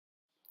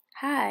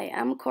Hi,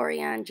 I'm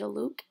Coriandra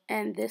Luke,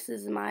 and this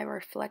is my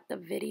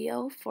reflective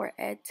video for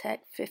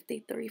EdTech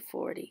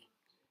 5340.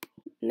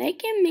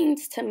 Making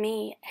means to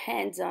me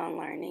hands-on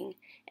learning,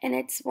 and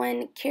it's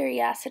when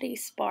curiosity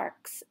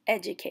sparks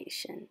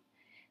education.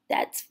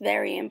 That's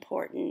very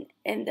important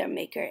in the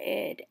Maker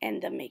Ed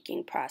and the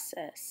making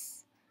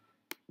process.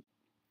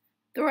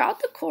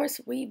 Throughout the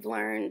course, we've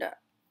learned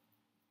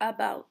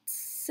about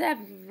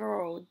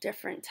several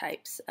different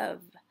types of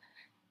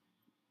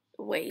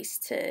ways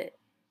to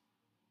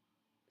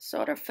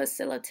sort of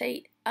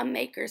facilitate a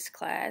maker's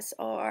class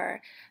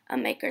or a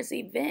maker's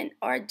event,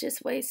 or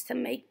just ways to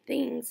make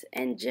things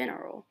in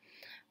general.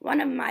 One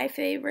of my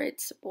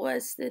favorites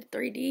was the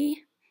 3D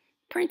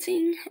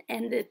printing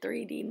and the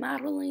 3D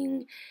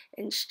modeling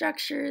and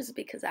structures,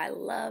 because I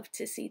love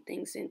to see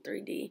things in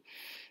 3D.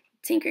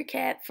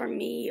 Tinkercad for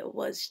me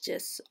was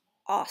just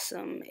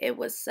awesome. It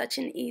was such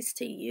an ease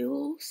to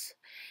use,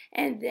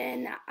 and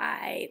then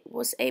I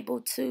was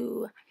able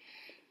to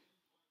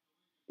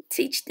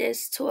teach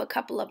this to a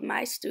couple of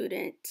my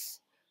students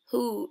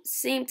who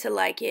seem to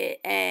like it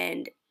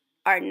and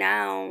are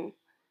now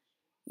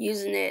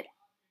using it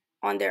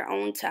on their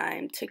own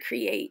time to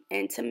create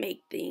and to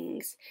make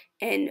things,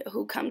 and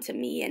who come to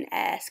me and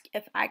ask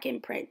if I can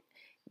print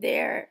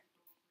their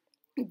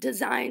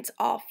designs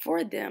off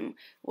for them,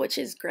 which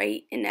is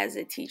great. And as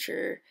a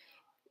teacher,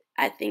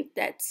 I think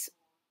that's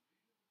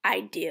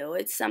ideal.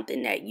 It's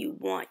something that you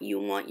want. You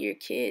want your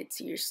kids,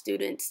 your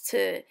students,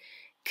 to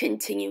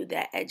continue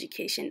that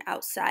education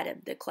outside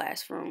of the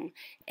classroom.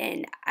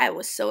 And I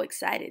was so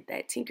excited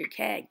that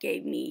Tinkercad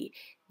gave me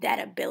that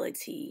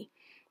ability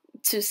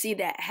to see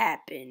that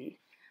happen.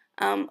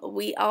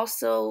 We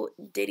also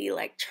did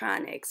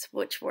electronics,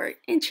 which were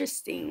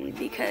interesting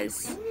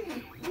because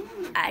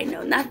I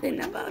know nothing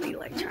about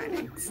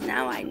electronics.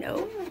 Now I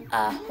know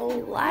a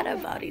whole lot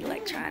about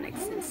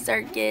electronics and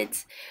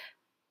circuits,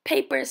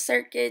 paper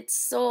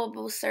circuits,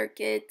 sewable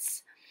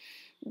circuits.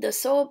 The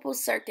sewable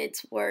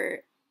circuits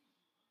were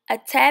a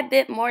tad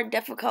bit more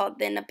difficult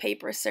than the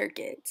paper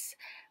circuits.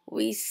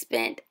 We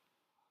spent,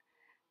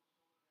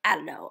 I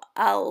don't know,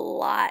 a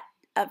lot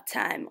of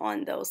time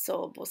on those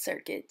sewable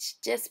circuits,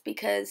 just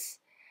because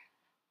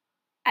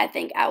I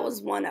think I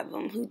was one of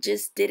them who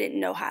just didn't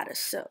know how to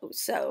sew.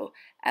 So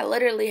I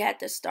literally had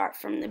to start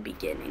from the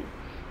beginning.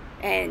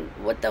 And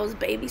with those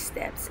baby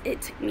steps,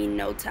 it took me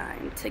no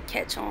time to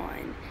catch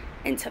on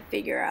and to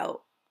figure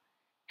out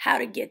how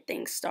to get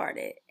things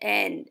started.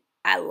 And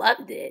I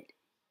loved it,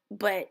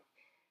 but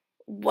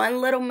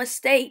one little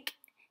mistake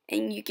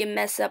and you can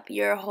mess up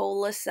your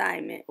whole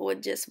assignment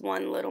with just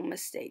one little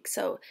mistake.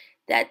 So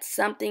that's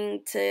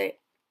something to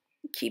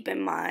keep in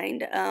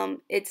mind.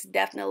 It's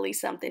definitely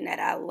something that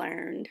I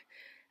learned.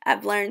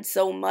 I've learned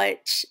so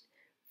much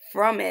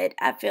from it.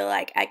 I feel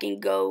like I can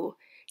go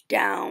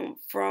down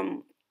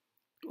from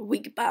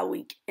week by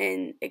week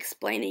and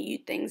explaining you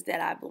things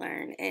that I've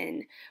learned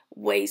and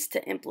ways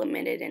to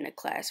implement it in a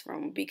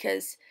classroom,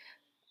 because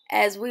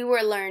as we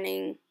were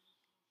learning,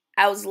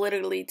 I was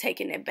literally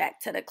taking it back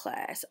to the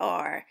class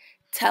or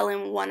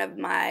telling one of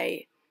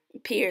my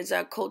peers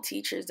or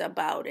co-teachers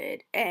about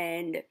it,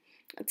 and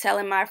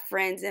telling my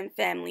friends and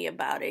family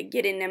about it,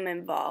 getting them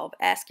involved,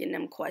 asking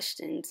them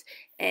questions.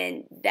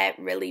 And that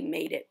really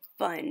made it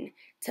fun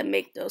to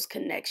make those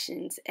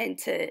connections and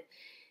to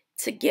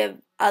give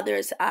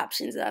others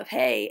options of,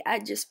 hey, I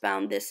just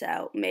found this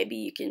out. Maybe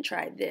you can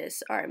try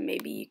this, or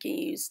maybe you can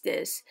use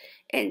this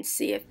and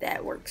see if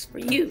that works for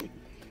you.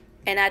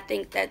 And I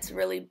think that's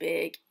really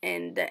big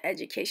in the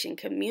education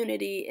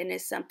community, and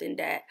it's something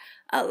that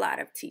a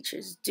lot of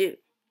teachers do.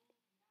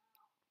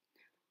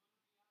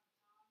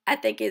 I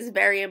think it's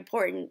very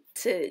important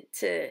to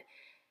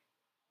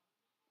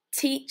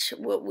teach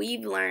what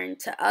we've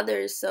learned to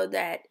others so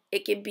that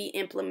it can be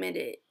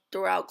implemented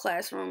throughout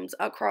classrooms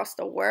across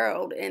the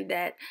world, and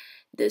that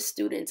the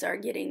students are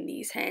getting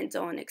these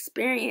hands-on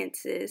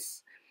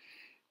experiences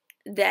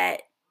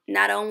that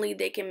not only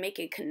they can make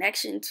a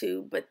connection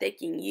to, but they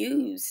can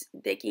use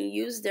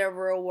their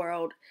real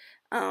world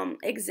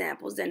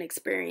examples and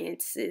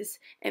experiences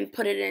and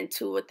put it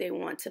into what they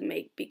want to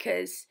make,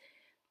 because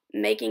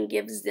making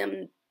gives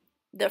them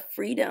the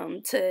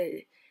freedom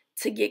to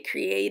get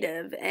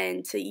creative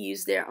and to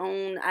use their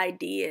own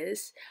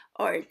ideas,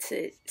 or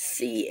to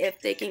see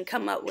if they can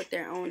come up with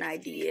their own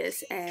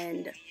ideas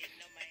and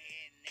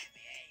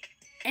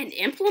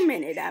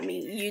implement it. I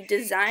mean, you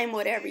design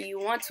whatever you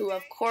want to.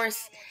 Of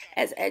course,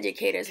 as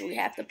educators, we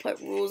have to put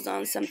rules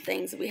on some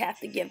things. We have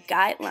to give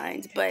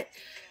guidelines, but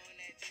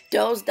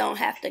those don't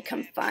have to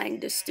confine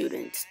the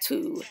students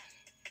to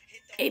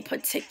a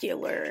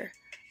particular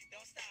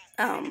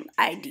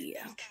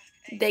idea.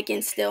 They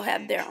can still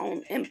have their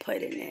own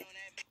input in it.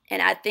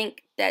 And I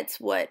think that's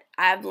what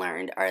I've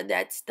learned, or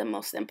that's the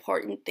most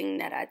important thing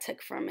that I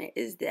took from it,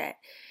 is that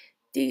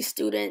these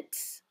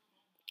students,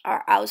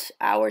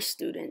 our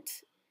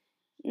students,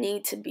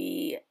 need to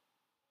be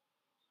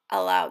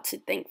allowed to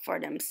think for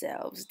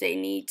themselves. They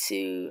need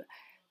to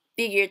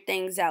figure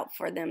things out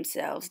for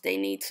themselves. They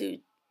need to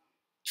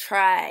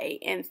try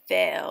and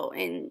fail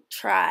and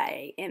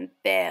try and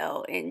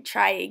fail and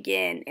try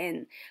again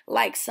and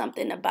like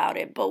something about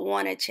it but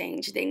want to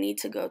change, they need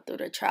to go through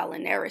the trial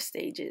and error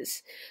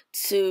stages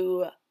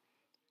to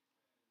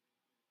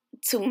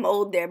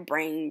mold their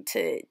brain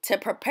to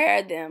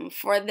prepare them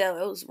for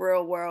those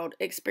real world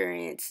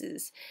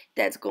experiences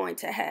that's going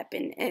to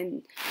happen,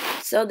 and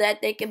so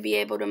that they can be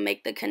able to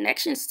make the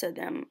connections to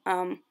them.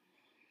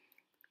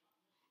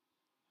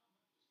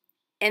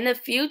 In the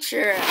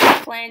future,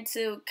 I plan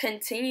to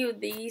continue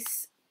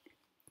these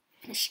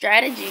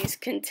strategies,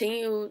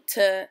 continue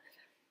to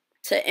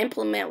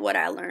implement what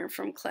I learned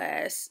from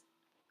class,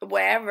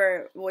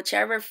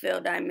 whichever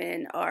field I'm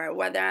in, or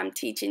whether I'm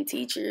teaching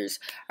teachers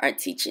or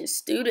teaching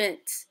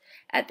students.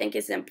 I think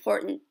it's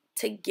important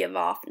to give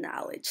off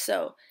knowledge.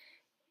 So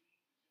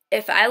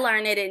if I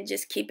learn it and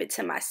just keep it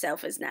to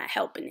myself, it's not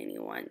helping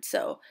anyone.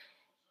 So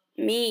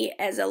me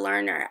as a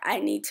learner, I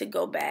need to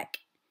go back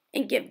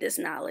and give this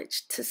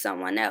knowledge to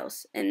someone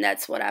else. And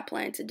that's what I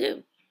plan to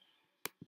do.